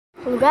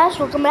Hello guys,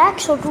 welcome back.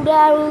 So today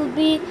I will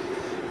be,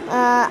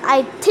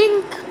 I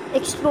think,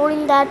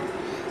 exploring that.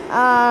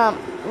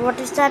 What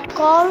is that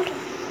called?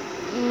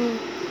 Mm,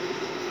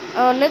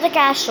 Another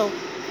castle.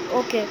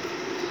 Okay.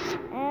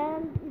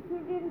 And if you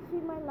didn't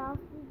see my last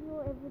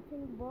video,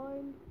 everything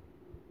burned,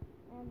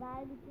 and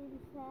I became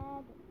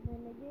sad.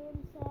 Then again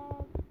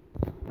sad.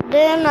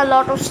 Then a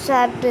lot of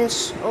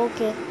sadness.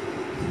 Okay.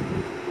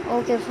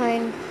 Okay,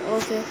 fine.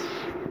 Okay.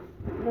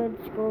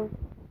 Let's go.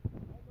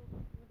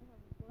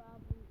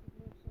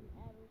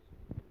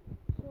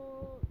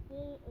 So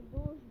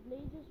those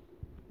blazes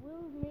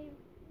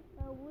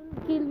will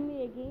kill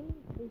me again,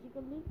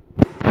 basically.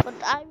 But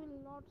I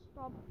will not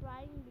stop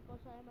trying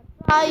because I am a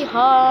try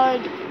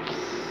hard.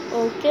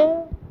 Okay.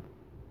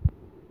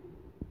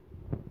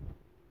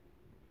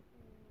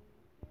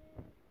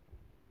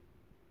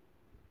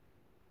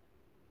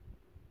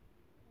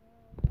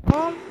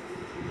 Um,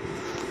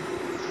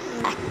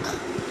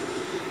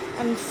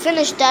 and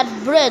finish that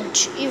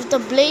bridge. If the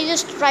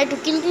blazes try to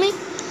kill me,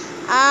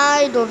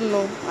 I don't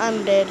know.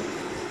 I'm dead,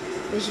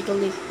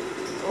 basically.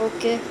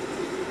 Okay.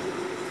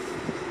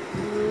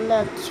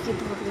 Let's keep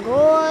on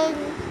going.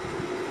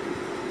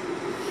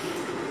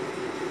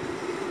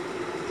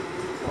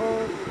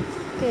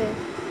 Okay.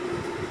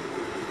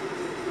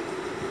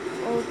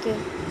 Okay.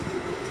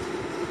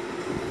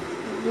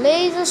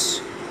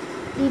 Blazes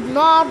did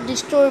not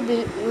disturb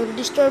me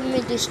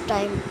this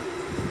time.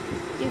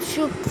 If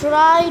you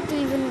try to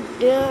even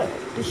dare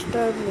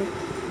disturb me,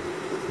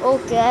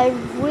 okay, I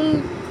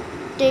will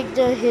take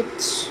the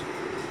hits,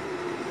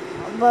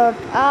 but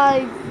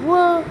I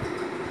will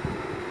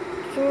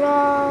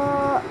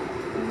try.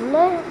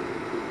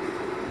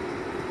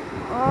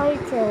 I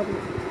can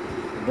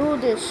do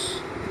this.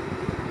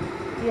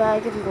 Yeah, I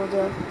can go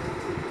there.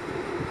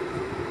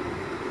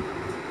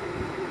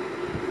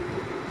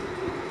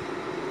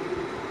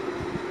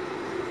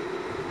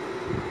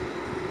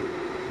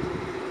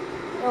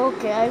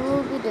 Okay, I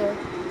will be there.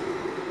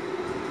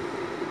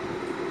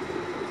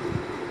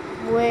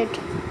 Wait,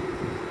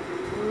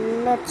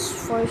 let's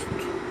first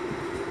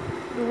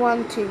do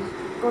one thing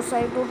because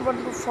I don't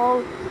want to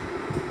fall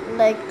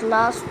like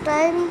last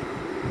time.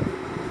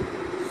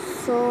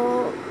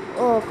 So,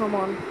 oh come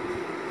on.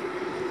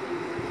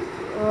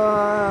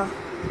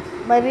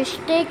 By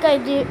mistake I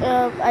did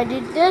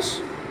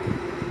this.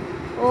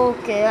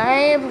 Okay, I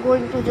am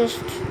going to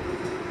just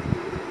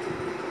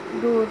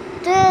do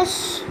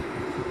this.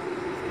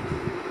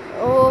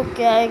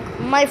 Okay,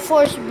 my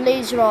first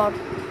blaze rod.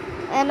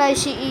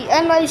 NICE,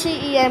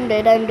 I'm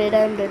dead, I'm dead,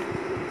 I'm dead.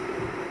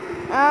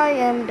 I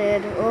am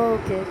dead.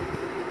 Okay.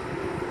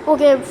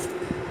 Okay,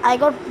 I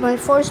got my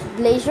first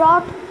blaze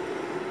rod.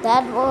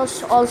 That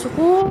was also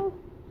cool.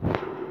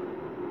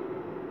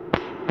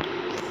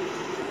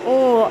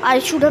 Oh, I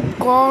should have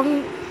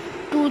gone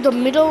to the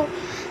middle,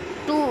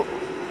 to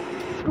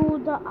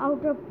the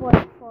outer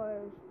point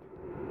first.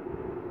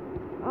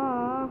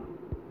 Ah,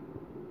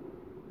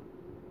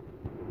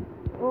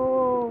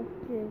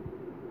 okay.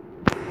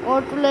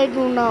 What will I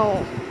do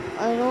now?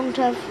 I don't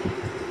have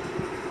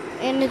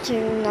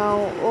anything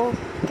now.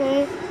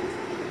 Okay.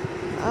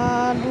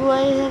 Do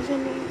I have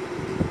any?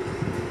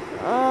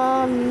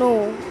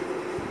 No.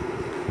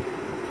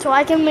 So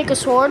I can make a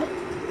sword.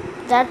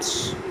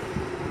 That's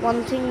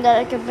one thing that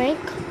I can make.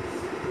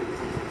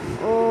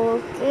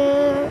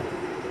 Okay.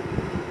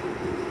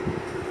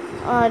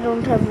 I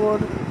don't have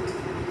wood.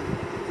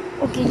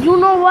 Okay, you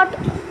know what?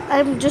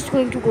 I'm just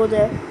going to go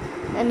there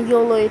and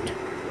YOLO it.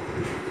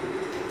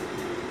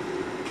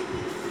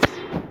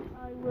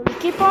 I will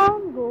keep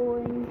on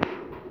going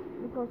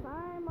because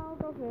I'm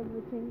out of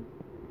everything.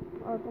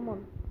 Oh, come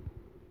on.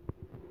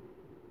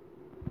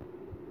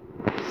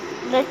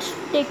 Let's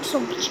take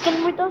some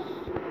chicken with us.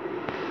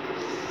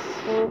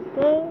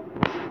 Okay.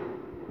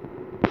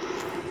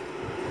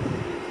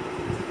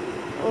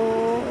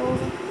 Oh,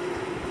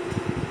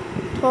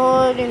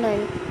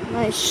 39.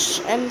 Nice.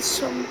 And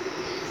some.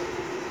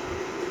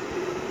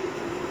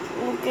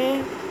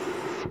 Okay.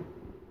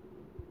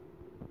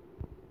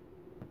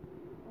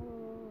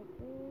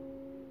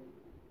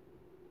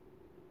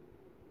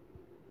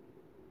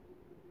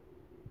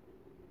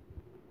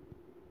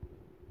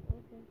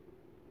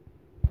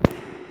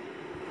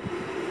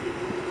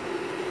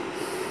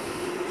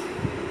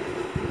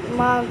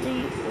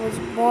 Marty was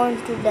born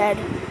to death.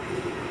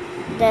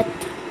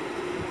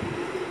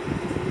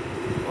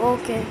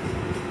 Okay.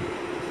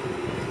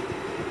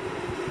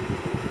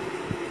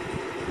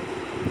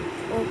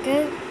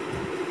 Okay.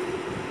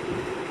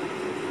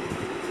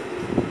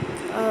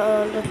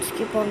 Let's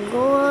keep on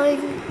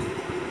going.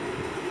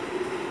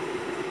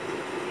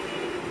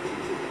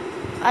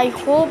 I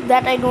hope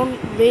that I don't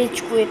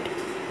rage quit.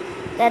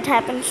 That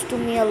happens to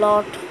me a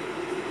lot.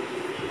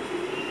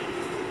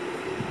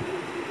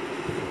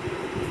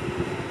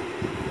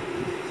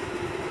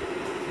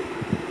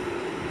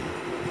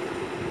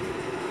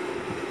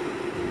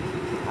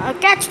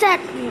 Catch that!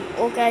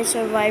 Okay, I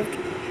survived.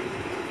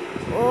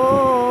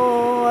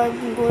 Oh,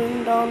 I'm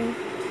going down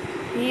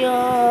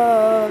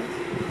here.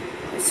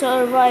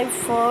 Survive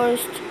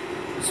first.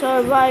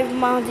 Survived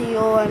Mahdi.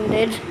 Oh, I'm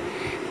dead.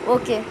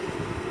 Okay.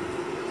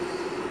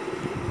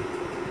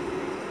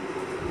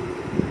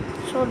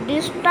 So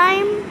this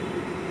time,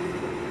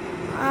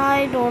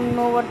 I don't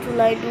know what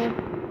will I do.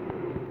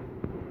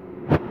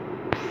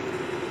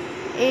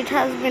 It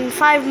has been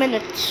 5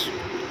 minutes.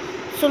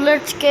 So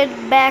let's get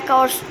back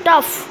our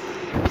stuff.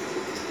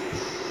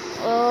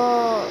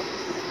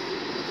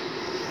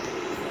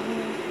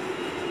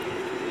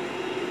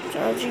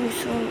 Charging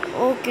soon.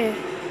 Okay.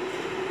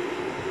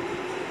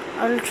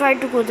 I'll try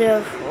to go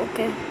there.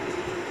 Okay.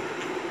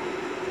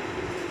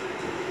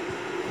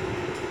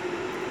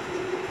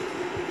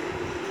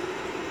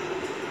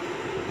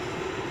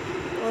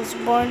 Was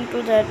born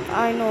to that.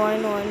 I know.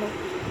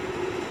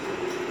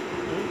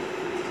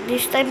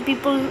 This time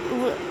people...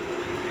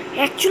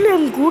 Actually,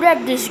 I'm good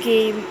at this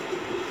game.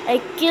 I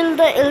killed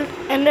the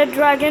Ender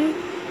Dragon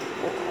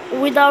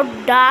without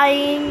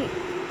dying.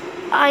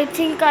 I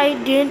think I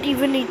didn't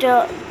even eat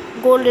a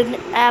golden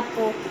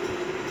apple.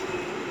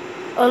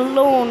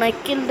 Alone. I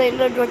killed the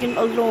Ender Dragon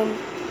alone.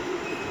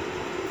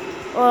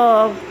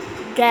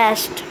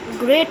 Gassed.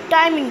 Great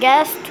timing,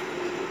 Gassed.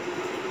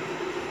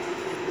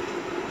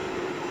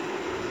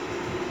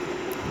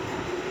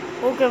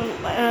 Okay,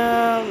 I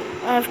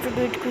have to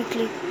do it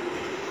quickly.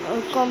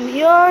 I'll come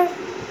here.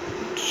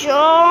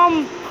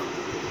 Jump.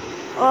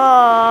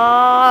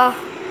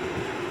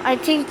 I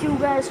think you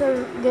guys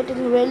are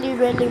getting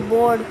really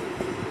bored.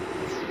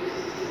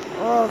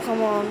 Oh,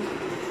 come on.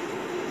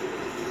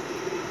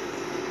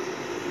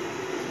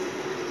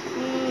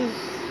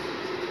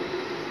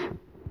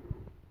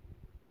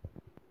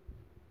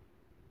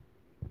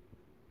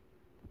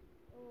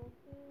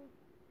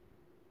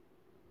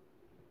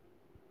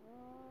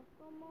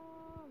 Come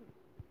on.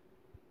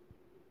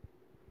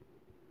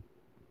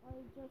 I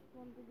just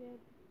want to get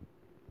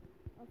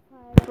a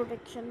fire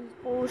protection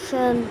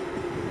potion.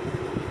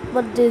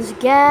 But this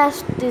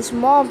gas, these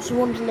mobs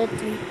won't let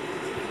me.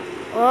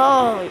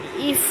 Oh,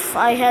 if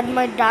I had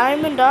my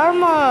diamond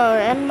armor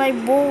and my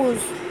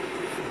bows,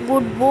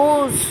 good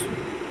bows,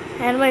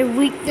 and my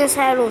weakness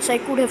arrows, I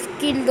could have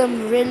killed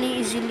them really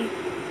easily.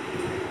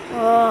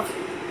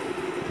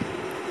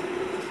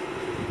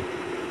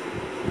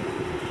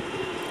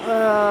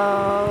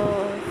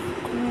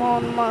 Come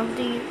on,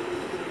 Mahdi.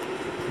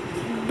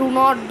 Do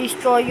not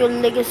destroy your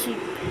legacy.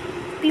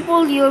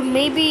 People here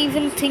may be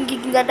even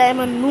thinking that I'm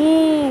a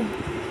noob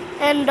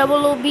and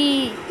double OB.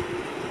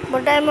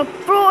 But I'm a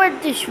pro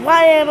at this.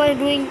 Why am I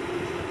doing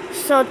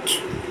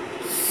such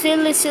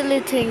silly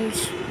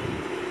things?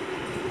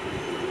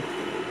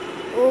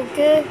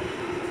 Okay.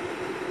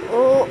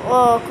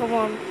 Oh, come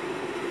on.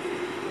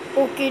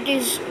 Okay, it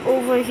is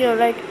over here,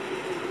 right?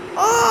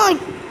 Oh, it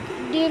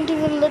didn't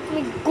even let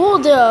me go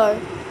there.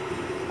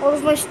 All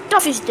of my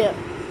stuff is there.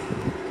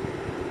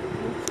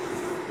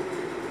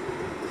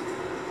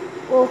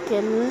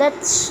 Okay,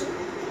 let's...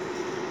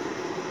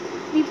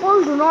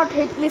 People do not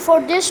hate me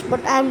for this, but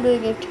I'm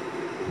doing it.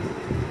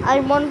 I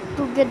want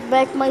to get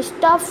back my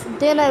stuff,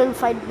 then I will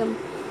fight them.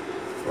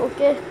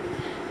 Okay.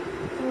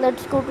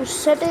 Let's go to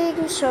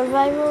settings,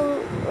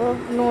 survival.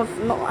 No,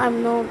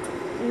 I'm not.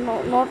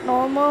 No, not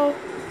normal.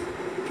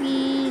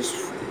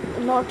 Peace,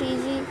 not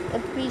easy,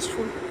 and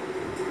peaceful.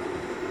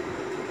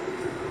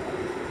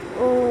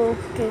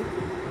 Okay.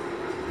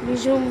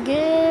 Resume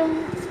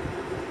game.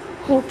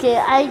 Okay,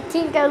 I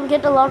think I'll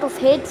get a lot of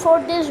hate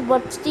for this,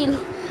 but still,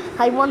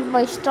 I want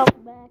my stuff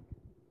back.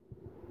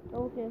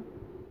 Okay.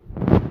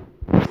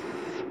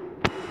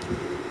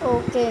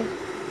 Okay.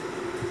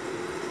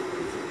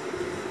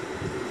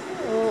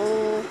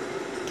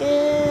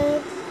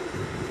 Okay.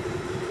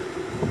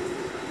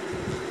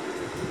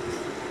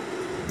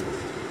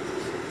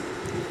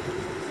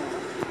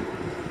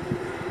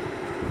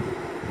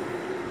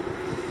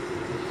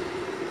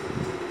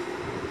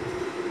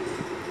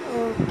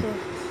 Okay.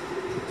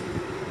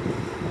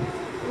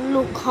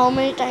 Look, how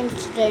many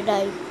times did I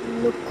die?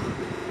 Look.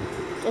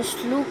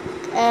 Just look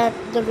at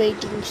the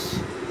ratings.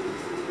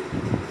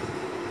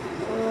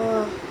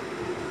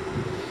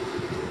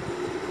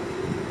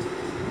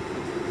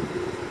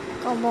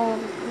 Come on,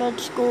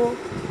 let's go.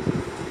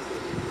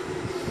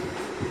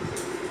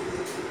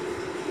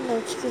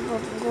 Let's keep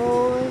on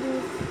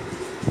going.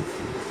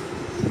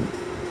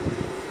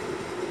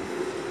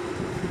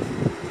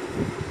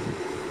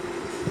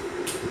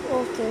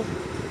 Okay.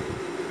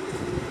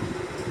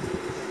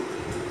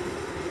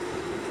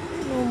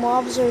 No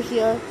mobs are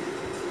here.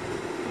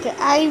 Okay,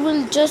 I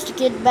will just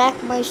get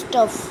back my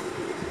stuff.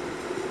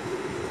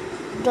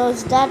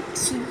 Does that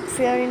seem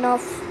fair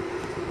enough?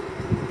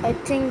 I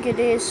think it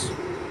is.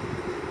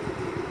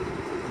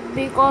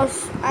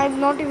 Because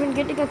I'm not even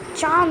getting a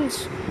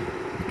chance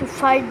to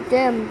fight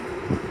them.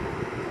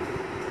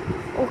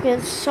 Okay,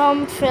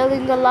 some fell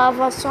in the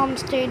lava, some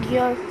stayed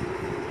here.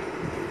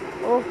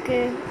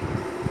 Okay.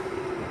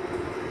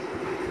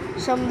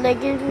 Some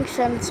leggings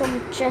and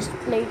some chest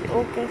plate.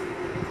 Okay.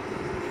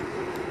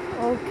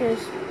 Okay.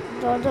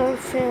 The other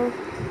fell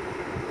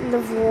in the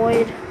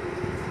void.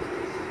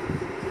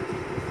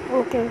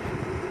 Okay.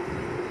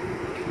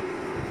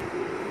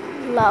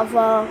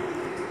 Lava.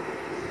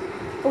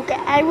 Okay,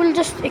 I will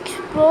just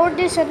explore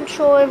this and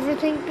show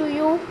everything to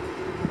you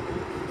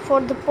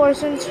for the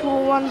persons who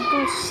want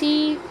to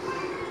see.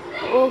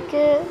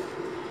 Okay,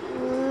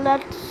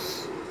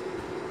 let's.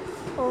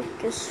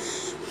 Okay,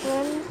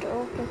 sprint.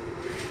 Okay,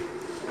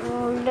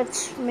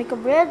 let's make a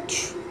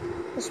bridge,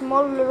 a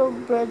small little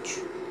bridge.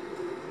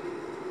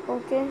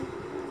 Okay,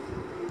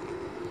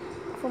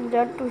 from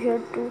there to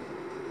here too.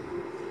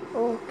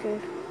 Okay.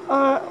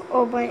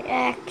 Oh, my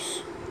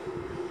axe.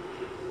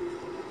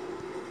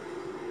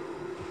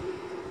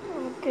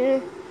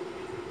 Okay.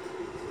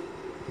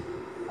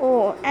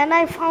 Oh, and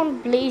I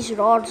found blaze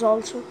rods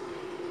also.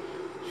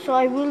 So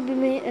I will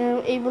be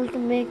able to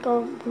make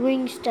a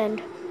brewing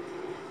stand.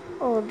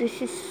 Oh,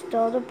 this is the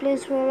other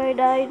place where I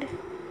died.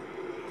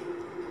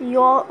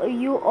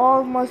 You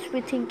all must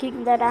be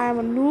thinking that I am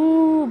a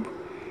noob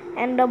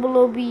and double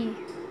OB.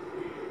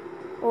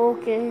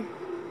 Okay.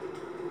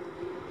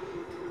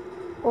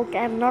 Okay,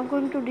 I'm not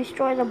going to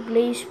destroy the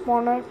blaze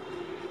spawner.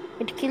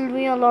 It killed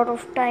me a lot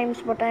of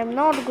times, but I'm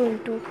not going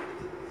to.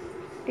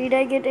 Did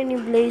I get any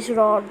blaze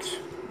rods?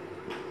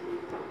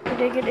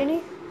 Did I get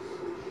any?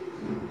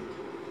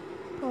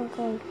 Oh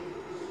god.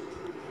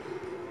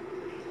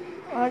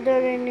 Are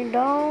there any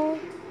down?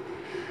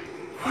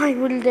 Why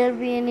will there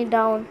be any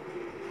down?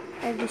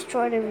 I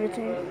destroyed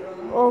everything.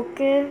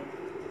 Okay.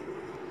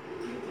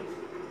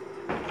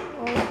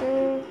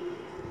 Okay.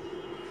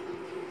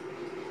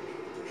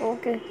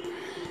 Okay.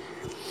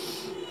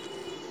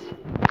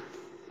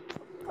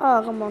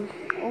 Ah, come on.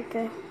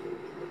 Okay.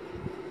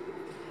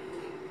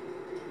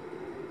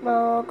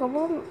 Come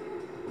on.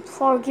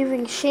 For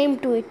giving shame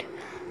to it,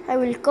 I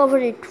will cover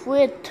it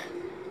with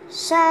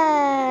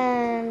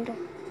sand.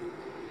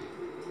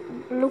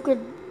 Look at,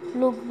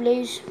 look,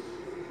 Blaze.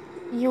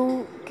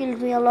 You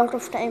killed me a lot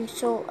of times,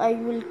 so I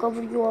will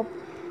cover you up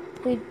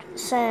with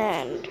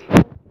sand.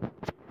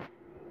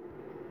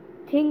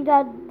 Think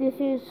that this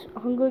is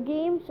Hunger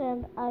Games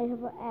and I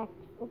have an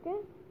axe, okay?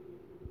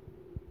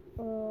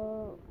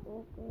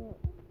 Okay.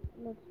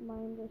 Let's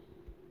mine this.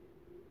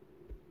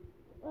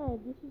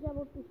 This is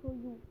about to show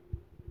you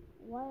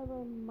why am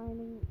I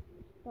mining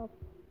stuff.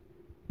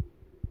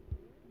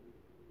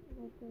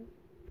 Okay.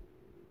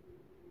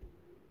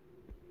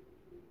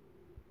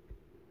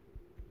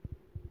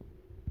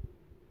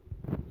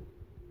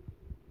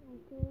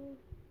 Okay.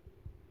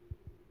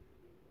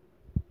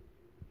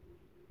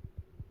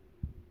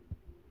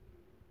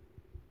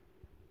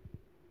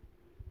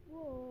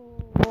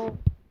 Whoa.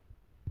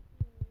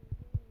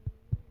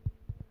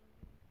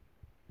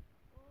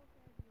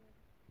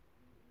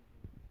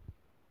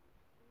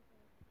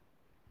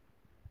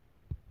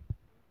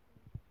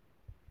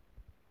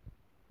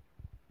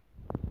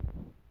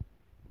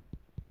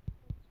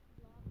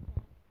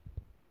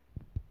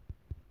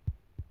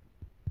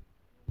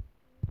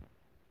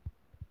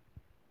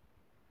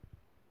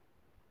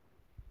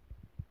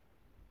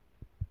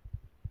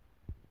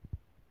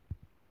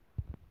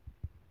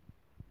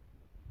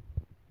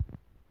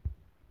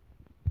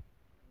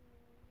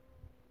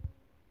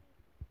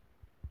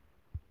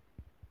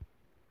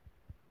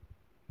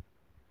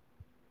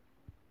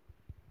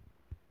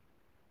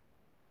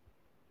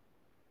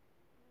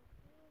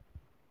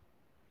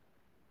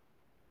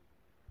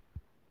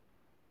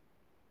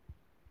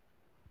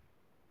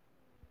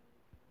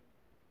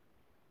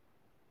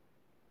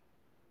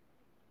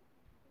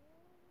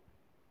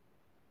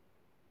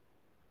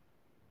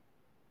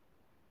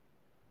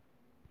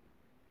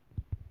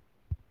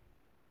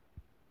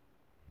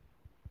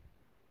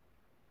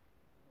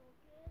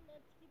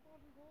 Let's keep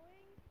on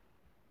going.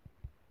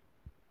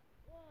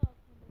 Whoa,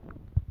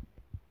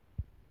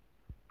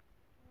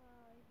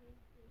 I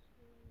hate this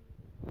game.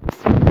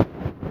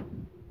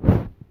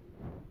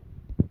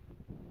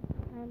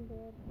 I'm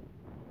dead.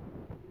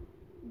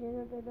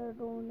 Did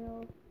don't know.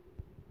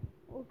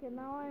 Okay,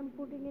 now I'm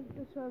putting it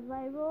to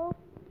survival.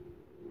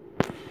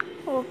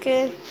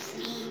 Okay.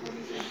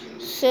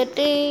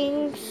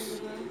 Settings.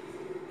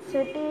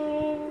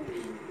 Settings.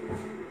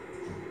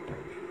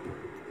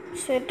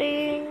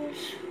 Settings.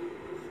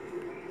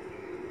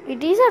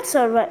 It is at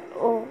survival.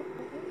 Oh,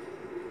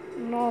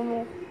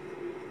 normal.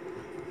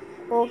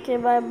 Okay,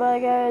 bye bye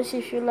guys.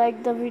 If you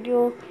like the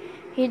video,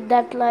 hit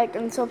that like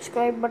and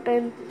subscribe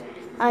button.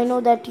 I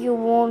know that you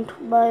won't.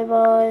 Bye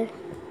bye.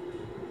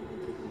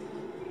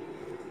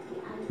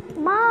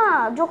 মা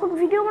যখন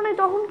video বানাই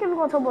তখন কেন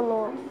কথা বলো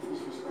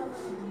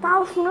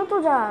তাও শুনে তো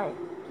যায়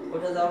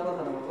ওটা যাওয়ার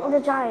কথা না বাবা ওটা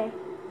যায়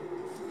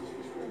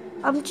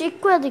আমি চেক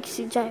করে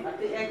দেখছি যায়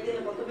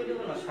একদিনে কত ভিডিও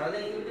বানাও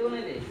সারাদিন ভিডিও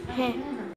বানাইলে হ্যাঁ